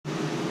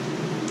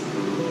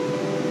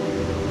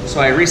So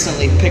I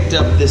recently picked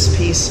up this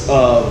piece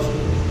of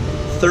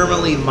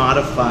thermally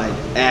modified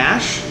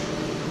ash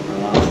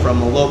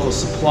from a local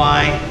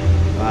supply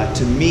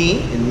to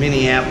me in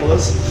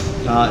Minneapolis.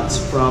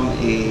 It's from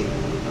a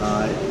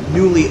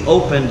newly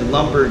opened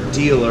lumber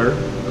dealer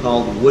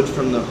called Wood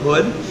from the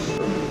Hood.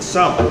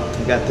 So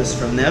I got this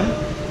from them,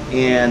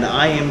 and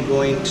I am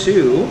going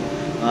to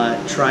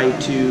try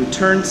to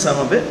turn some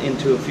of it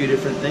into a few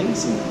different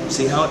things and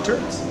see how it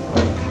turns.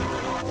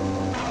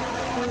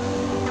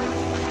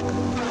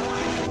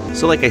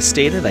 So like I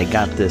stated, I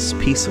got this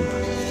piece of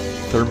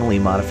thermally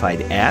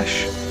modified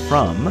ash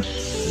from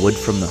Wood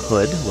from the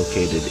Hood,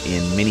 located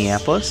in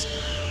Minneapolis.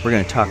 We're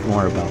going to talk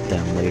more about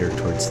them later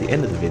towards the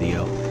end of the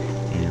video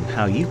and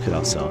how you could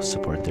also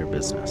support their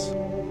business.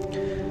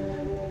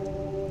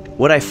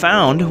 What I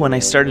found when I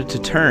started to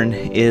turn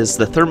is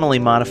the thermally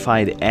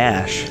modified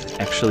ash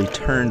actually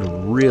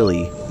turned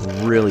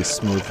really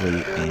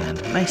smoothly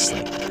and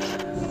nicely.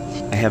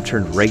 I have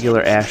turned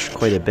regular ash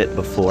quite a bit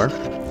before.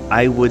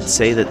 I would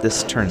say that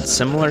this turned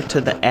similar to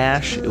the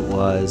ash. It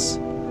was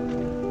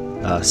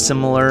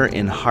similar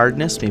in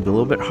hardness, maybe a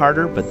little bit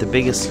harder, but the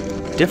biggest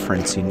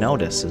difference you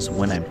notice is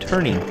when I'm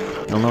turning,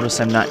 you'll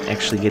notice I'm not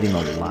actually getting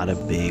a lot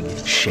of big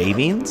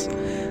shavings.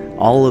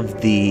 All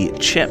of the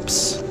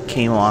chips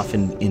came off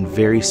in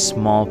very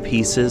small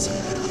pieces.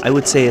 I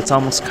would say it's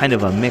almost kind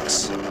of a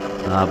mix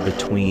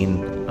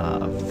between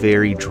a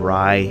very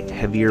dry,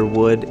 heavier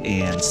wood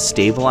and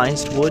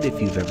stabilized wood,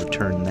 if you've ever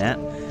turned that.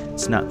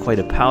 It's not quite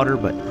a powder,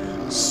 but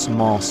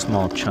small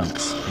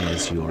chunks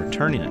as you're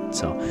turning it.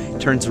 So it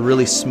turns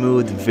really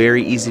smooth,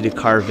 very easy to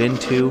carve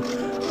into,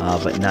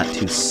 but not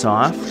too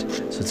soft.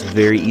 So it's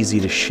very easy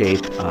to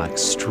shape,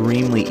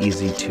 extremely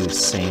easy to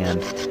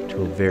sand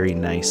to a very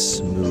nice,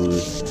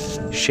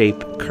 smooth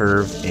shape,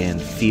 curve,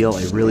 and feel.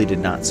 I really did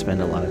not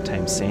spend a lot of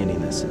time sanding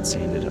this. It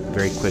sanded up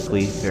very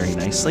quickly, very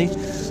nicely,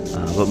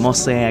 but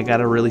mostly I got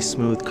a really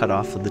smooth cut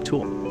off of the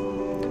tool.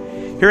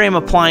 Here I am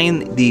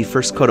applying the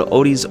first coat of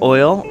Odie's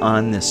oil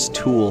on this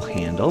tool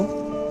handle.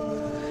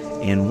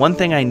 And one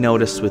thing I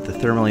noticed with the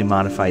thermally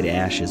modified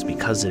ash is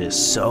because it is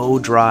so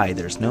dry,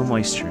 there's no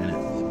moisture in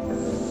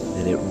it,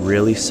 that it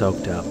really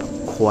soaked up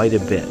quite a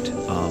bit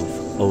of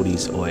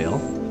Odie's oil.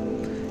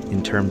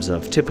 In terms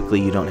of, typically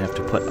you don't have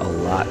to put a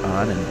lot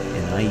on,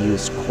 and I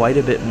used quite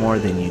a bit more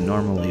than you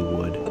normally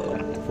would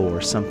for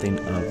something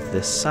of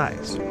this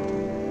size.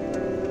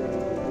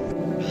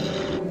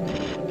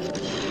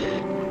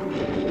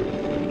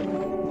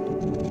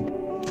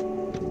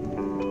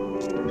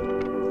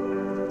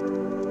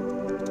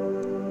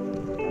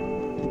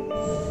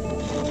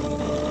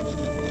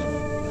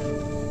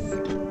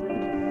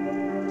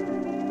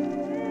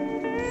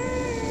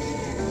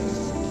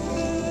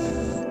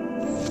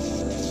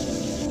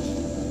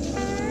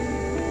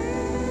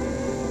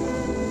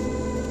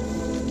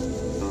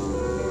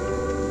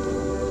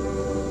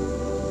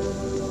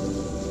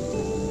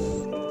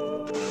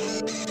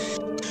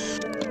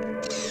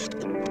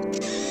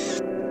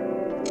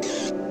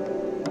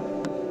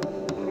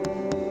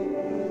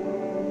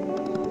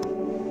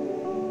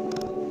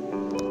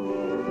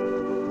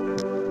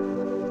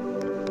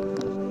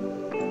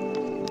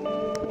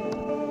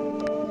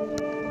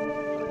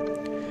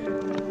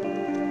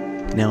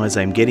 Now as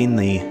I'm getting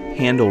the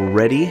handle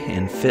ready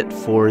and fit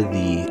for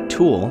the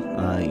tool,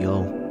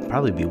 you'll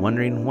probably be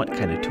wondering what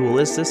kind of tool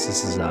is this.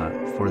 This is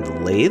for the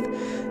lathe.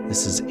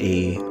 This is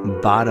a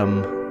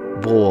bottom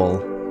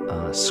bowl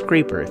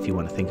scraper, if you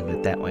want to think of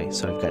it that way.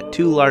 So I've got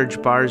two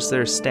large bars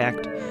there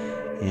stacked,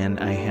 and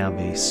I have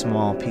a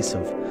small piece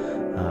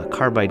of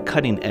carbide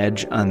cutting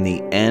edge on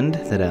the end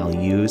that I'll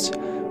use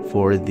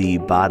for the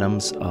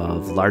bottoms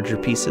of larger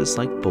pieces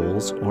like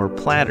bowls or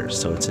platters.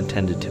 So it's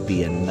intended to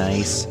be a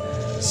nice,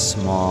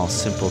 small,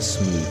 simple,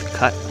 smooth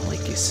cut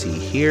like you see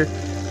here.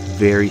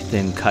 Very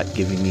thin cut,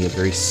 giving me a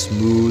very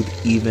smooth,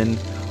 even,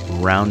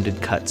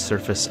 rounded cut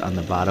surface on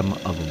the bottom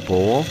of a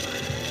bowl.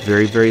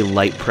 Very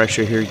light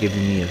pressure here,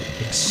 giving me an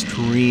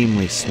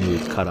extremely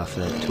smooth cut off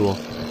of that tool,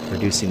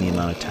 reducing the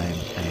amount of time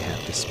I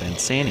have to spend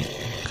sanding.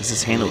 Because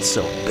this handle is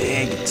so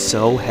big, it's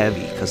so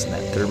heavy because of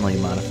that thermally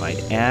modified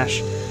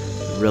ash.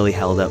 It really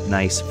held up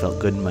nice, felt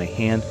good in my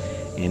hand,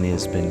 and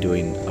has been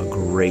doing a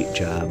great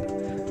job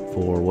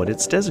for what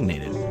it's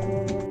designated.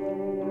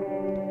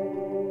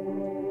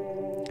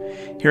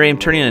 Here I am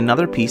turning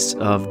another piece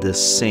of the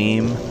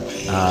same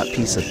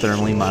piece of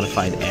thermally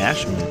modified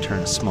ash. I'm going to turn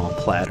a small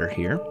platter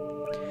here.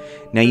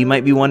 Now you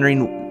might be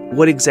wondering,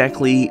 what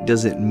exactly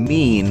does it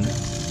mean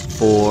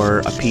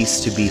for a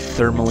piece to be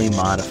thermally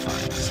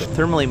modified? So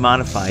thermally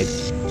modified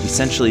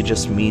essentially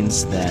just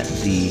means that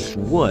the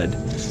wood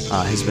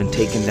has been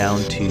taken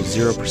down to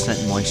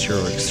 0% moisture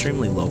or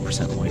extremely low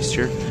percent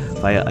moisture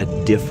via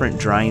a different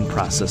drying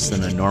process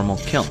than a normal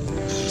kiln.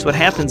 So what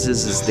happens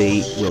is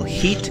they will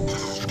heat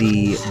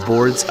the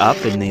boards up,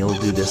 and they'll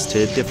do this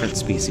to different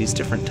species,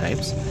 different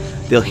types.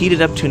 They'll heat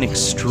it up to an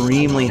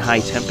extremely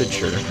high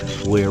temperature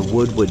where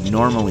wood would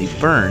normally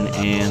burn,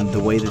 and the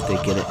way that they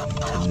get it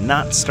to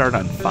not start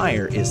on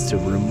fire is to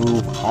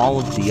remove all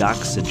of the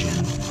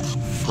oxygen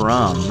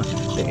from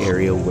the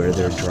area where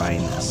they're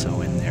drying this.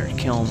 So in their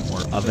kiln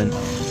or oven,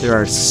 there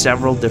are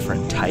several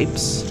different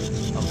types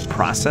of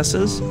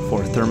processes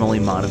for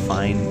thermally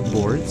modifying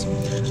boards.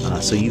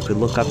 So you could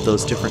look up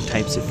those different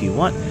types if you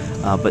want,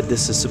 but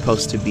this is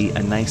supposed to be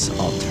a nice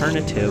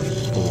alternative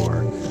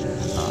for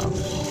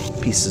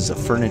pieces of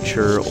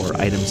furniture or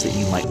items that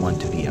you might want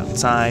to be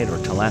outside or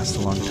to last a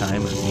long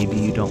time, or maybe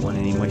you don't want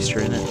any moisture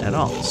in it at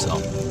all. So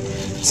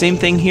same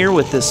thing here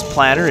with this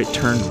platter. It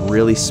turned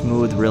really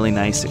smooth, really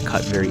nice. It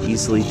cut very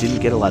easily. Didn't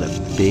get a lot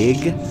of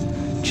big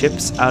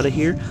chips out of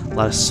here, a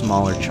lot of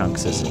smaller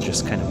chunks as it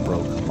just kind of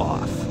broke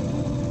off.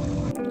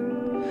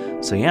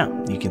 So yeah,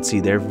 you can see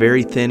they're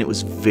very thin. It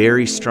was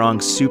very strong,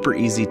 super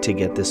easy to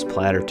get this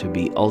platter to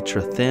be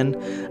ultra thin.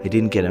 I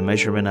didn't get a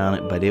measurement on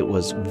it, but it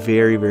was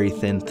very, very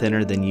thin,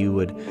 thinner than you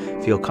would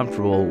feel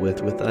comfortable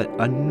with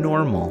a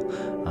normal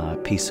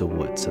piece of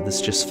wood. So this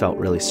just felt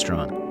really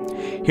strong.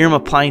 Here I'm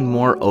applying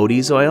more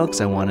Odie's oil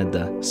because I wanted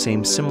the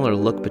same similar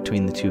look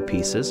between the two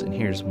pieces. And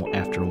here's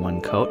after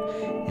one coat.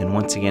 And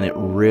once again, it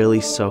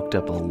really soaked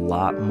up a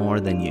lot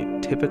more than you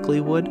typically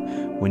would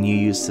when you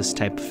use this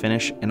type of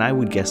finish. And I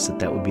would guess that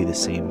that would be the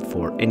same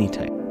for any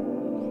type.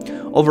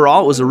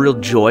 Overall, it was a real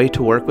joy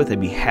to work with.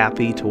 I'd be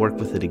happy to work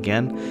with it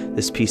again.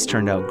 This piece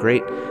turned out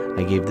great.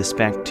 I gave this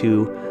back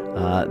to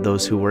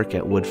those who work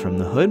at Wood from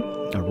the Hood.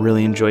 I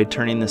really enjoyed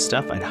turning this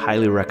stuff. I'd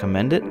highly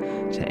recommend it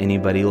to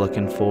anybody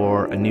looking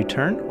for a new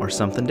turn or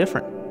something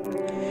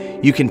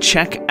different. You can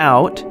check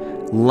out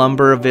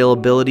lumber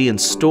availability and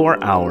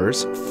store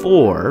hours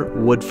for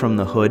Wood from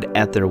the Hood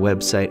at their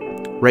website.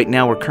 Right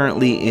now we're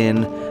currently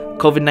in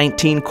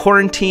COVID-19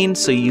 quarantine,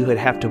 so you would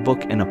have to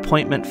book an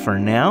appointment for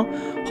now.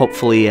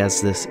 Hopefully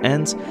as this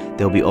ends,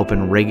 they'll be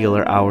open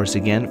regular hours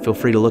again. Feel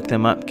free to look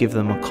them up, give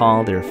them a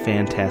call. They're a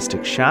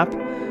fantastic shop.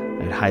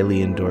 I'd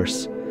highly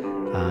endorse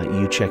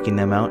you checking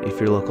them out if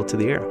you're local to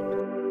the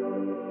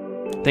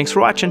area. Thanks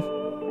for watching.